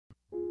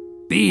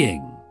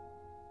being,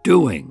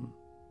 doing,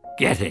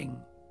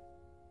 getting.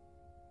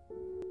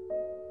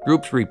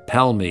 Groups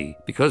repel me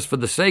because for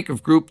the sake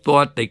of group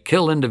thought, they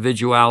kill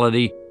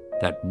individuality,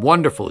 that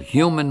wonderful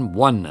human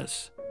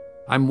oneness.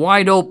 I'm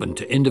wide open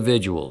to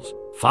individuals,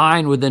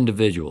 fine with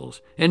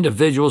individuals.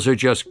 Individuals are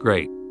just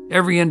great.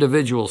 Every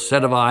individual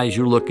set of eyes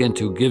you look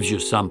into gives you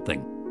something,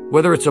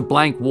 whether it's a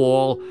blank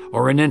wall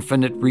or an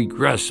infinite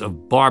regress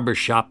of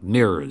barbershop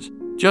mirrors,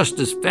 just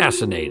as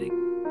fascinating.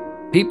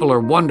 People are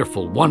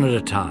wonderful one at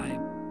a time.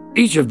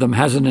 Each of them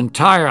has an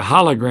entire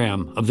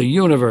hologram of the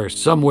universe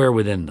somewhere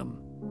within them.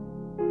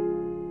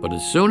 But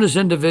as soon as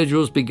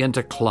individuals begin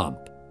to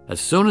clump, as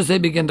soon as they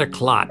begin to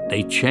clot,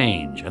 they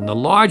change. And the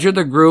larger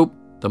the group,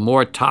 the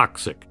more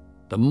toxic.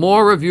 The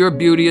more of your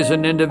beauty as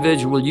an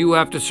individual you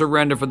have to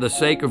surrender for the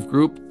sake of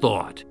group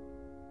thought.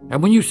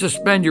 And when you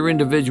suspend your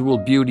individual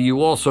beauty,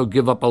 you also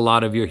give up a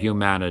lot of your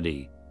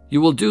humanity.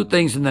 You will do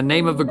things in the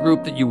name of a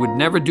group that you would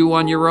never do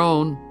on your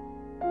own.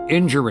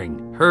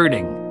 Injuring,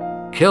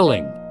 hurting,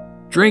 killing,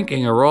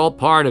 drinking are all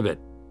part of it,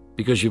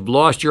 because you've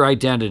lost your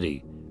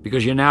identity,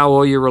 because you now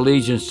owe your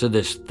allegiance to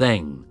this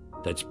thing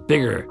that's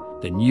bigger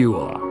than you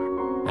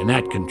are, and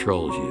that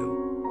controls you.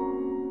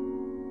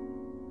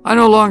 I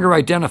no longer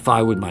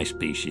identify with my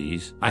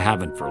species. I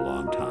haven't for a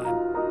long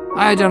time.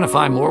 I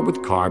identify more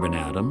with carbon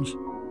atoms.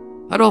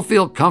 I don't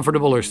feel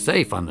comfortable or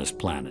safe on this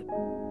planet.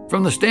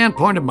 From the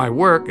standpoint of my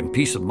work and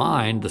peace of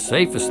mind, the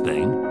safest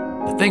thing,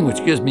 the thing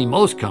which gives me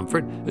most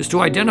comfort, is to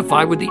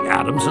identify with the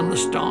atoms and the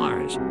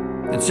stars,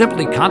 and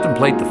simply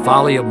contemplate the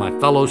folly of my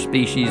fellow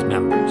species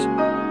members.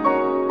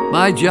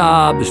 My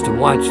job is to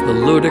watch the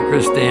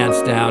ludicrous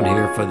dance down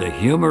here for the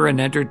humor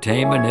and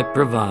entertainment it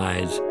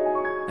provides,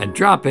 and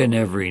drop in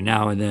every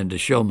now and then to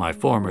show my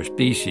former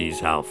species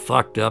how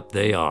fucked up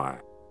they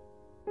are.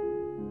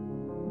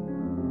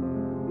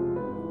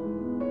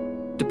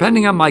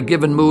 Depending on my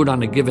given mood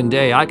on a given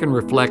day, I can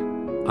reflect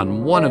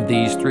on one of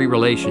these three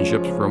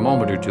relationships for a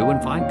moment or two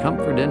and find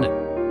comfort in it.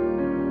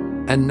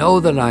 And know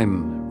that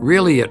I'm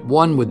really at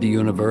one with the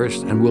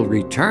universe and will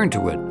return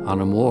to it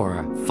on a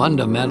more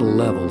fundamental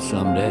level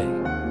someday.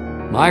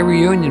 My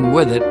reunion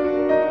with it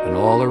and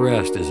all the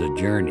rest is a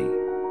journey,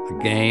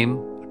 a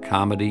game, a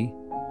comedy,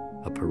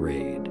 a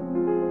parade.